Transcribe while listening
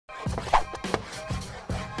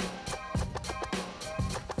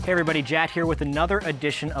Hey everybody, Jatt here with another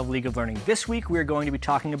edition of League of Learning. This week we are going to be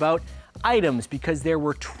talking about items because there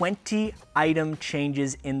were 20 item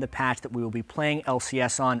changes in the patch that we will be playing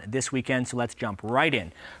LCS on this weekend, so let's jump right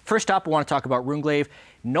in. First up, I want to talk about Runeglaive.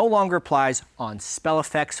 No longer applies on spell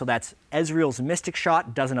effects, so that's Ezreal's Mystic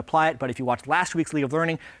Shot, doesn't apply it, but if you watched last week's League of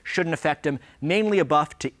Learning, shouldn't affect him. Mainly a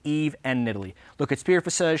buff to Eve and Nidalee. Look at Spirit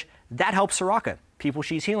Visage, that helps Soraka. People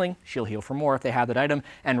she's healing, she'll heal for more if they have that item.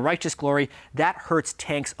 And Righteous Glory, that hurts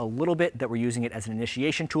tanks a little bit that we're using it as an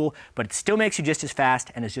initiation tool, but it still makes you just as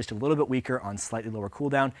fast and is just a little bit weaker on slightly lower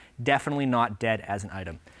cooldown. Definitely not dead as an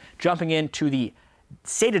item. Jumping into the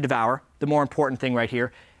Sata Devour, the more important thing right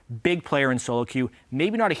here. Big player in solo queue,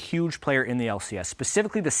 maybe not a huge player in the LCS.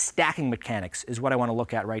 Specifically, the stacking mechanics is what I want to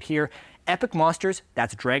look at right here. Epic monsters,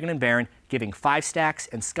 that's Dragon and Baron, giving 5 stacks,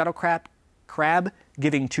 and Scuttle Crab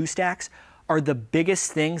giving 2 stacks, are the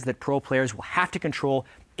biggest things that pro players will have to control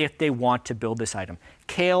if they want to build this item.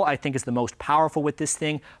 Kayle, I think, is the most powerful with this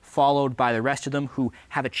thing, followed by the rest of them who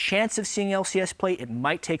have a chance of seeing LCS play. It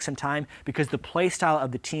might take some time because the play style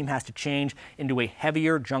of the team has to change into a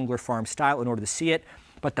heavier jungler farm style in order to see it.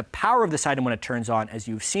 But the power of this item when it turns on, as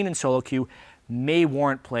you've seen in solo queue, may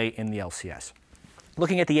warrant play in the LCS.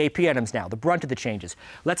 Looking at the AP items now, the brunt of the changes.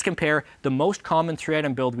 Let's compare the most common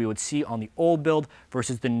 3-item build we would see on the old build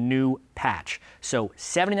versus the new patch. So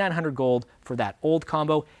 7,900 gold for that old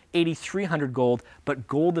combo, 8,300 gold, but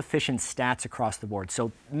gold efficient stats across the board.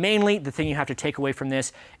 So mainly the thing you have to take away from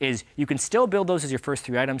this is you can still build those as your first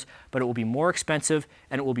 3 items, but it will be more expensive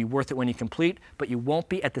and it will be worth it when you complete, but you won't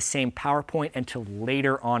be at the same power point until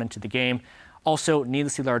later on into the game. Also,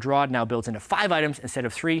 Needlessly Large Rod now builds into 5 items instead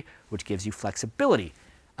of 3, which gives you flexibility.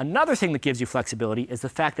 Another thing that gives you flexibility is the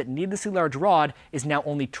fact that Needlessly Large Rod is now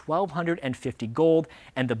only 1,250 gold,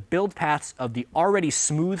 and the build paths of the already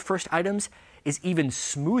smooth first items is even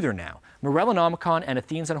smoother now. Morellonomicon and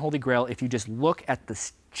Athene's Unholy Grail, if you just look at the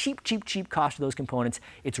cheap cost of those components,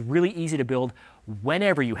 it's really easy to build.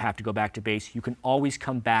 Whenever you have to go back to base, you can always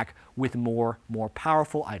come back with more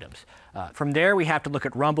powerful items. From there, we have to look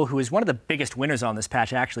at Rumble, who is one of the biggest winners on this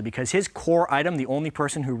patch, actually, because his core item, the only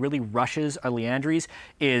person who really rushes a Liandry's,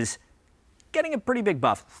 is getting a pretty big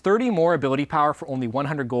buff. 30 more ability power for only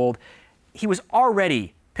 100 gold. He was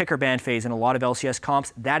already pick or ban phase in a lot of LCS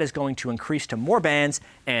comps. That is going to increase to more bans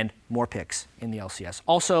and more picks in the LCS.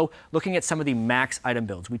 Also, looking at some of the max item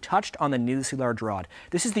builds. We touched on the Needlessly Large Rod.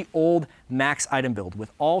 This is the old max item build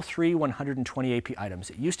with all 3 120 AP items.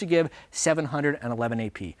 It used to give 711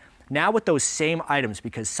 AP. Now with those same items,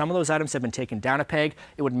 because some of those items have been taken down a peg,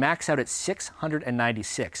 it would max out at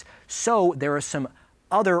 696. So there are some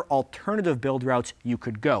other alternative build routes you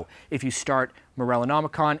could go. If you start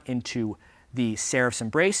Morellonomicon into the Seraph's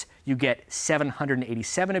Embrace, you get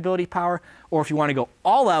 787 ability power, or if you want to go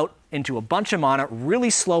all out into a bunch of mana, really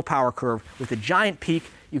slow power curve with a giant peak,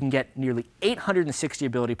 you can get nearly 860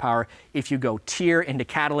 ability power if you go tier into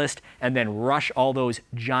Catalyst and then rush all those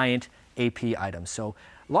giant AP items. So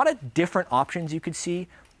a lot of different options you could see.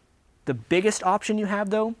 The biggest option you have,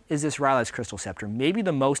 though, is this Rylai's Crystal Scepter, maybe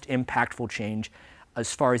the most impactful change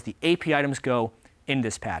as far as the AP items go in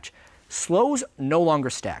this patch. Slows no longer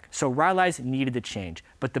stack, so Rylai's needed to change.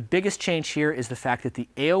 But the biggest change here is the fact that the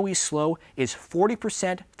AoE slow is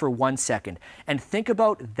 40% for 1 second. And think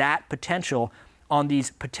about that potential on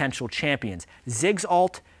these potential champions. Ziggs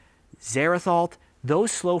ult, Xerath ult,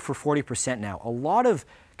 those slow for 40% now. A lot of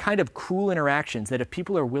kind of cool interactions that if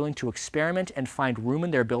people are willing to experiment and find room in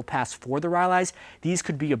their build paths for the Rylai's, these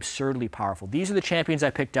could be absurdly powerful. These are the champions I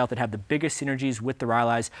picked out that have the biggest synergies with the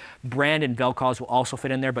Rylai's. Brand and Vel'Koz will also fit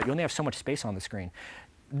in there, but you only have so much space on the screen.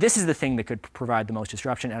 This is the thing that could provide the most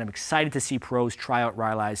disruption, and I'm excited to see pros try out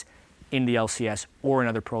Rylai's in the LCS or in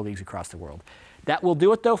other pro leagues across the world. That will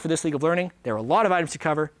do it, though, for this League of Learning. There are a lot of items to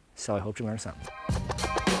cover, so I hope you learned something.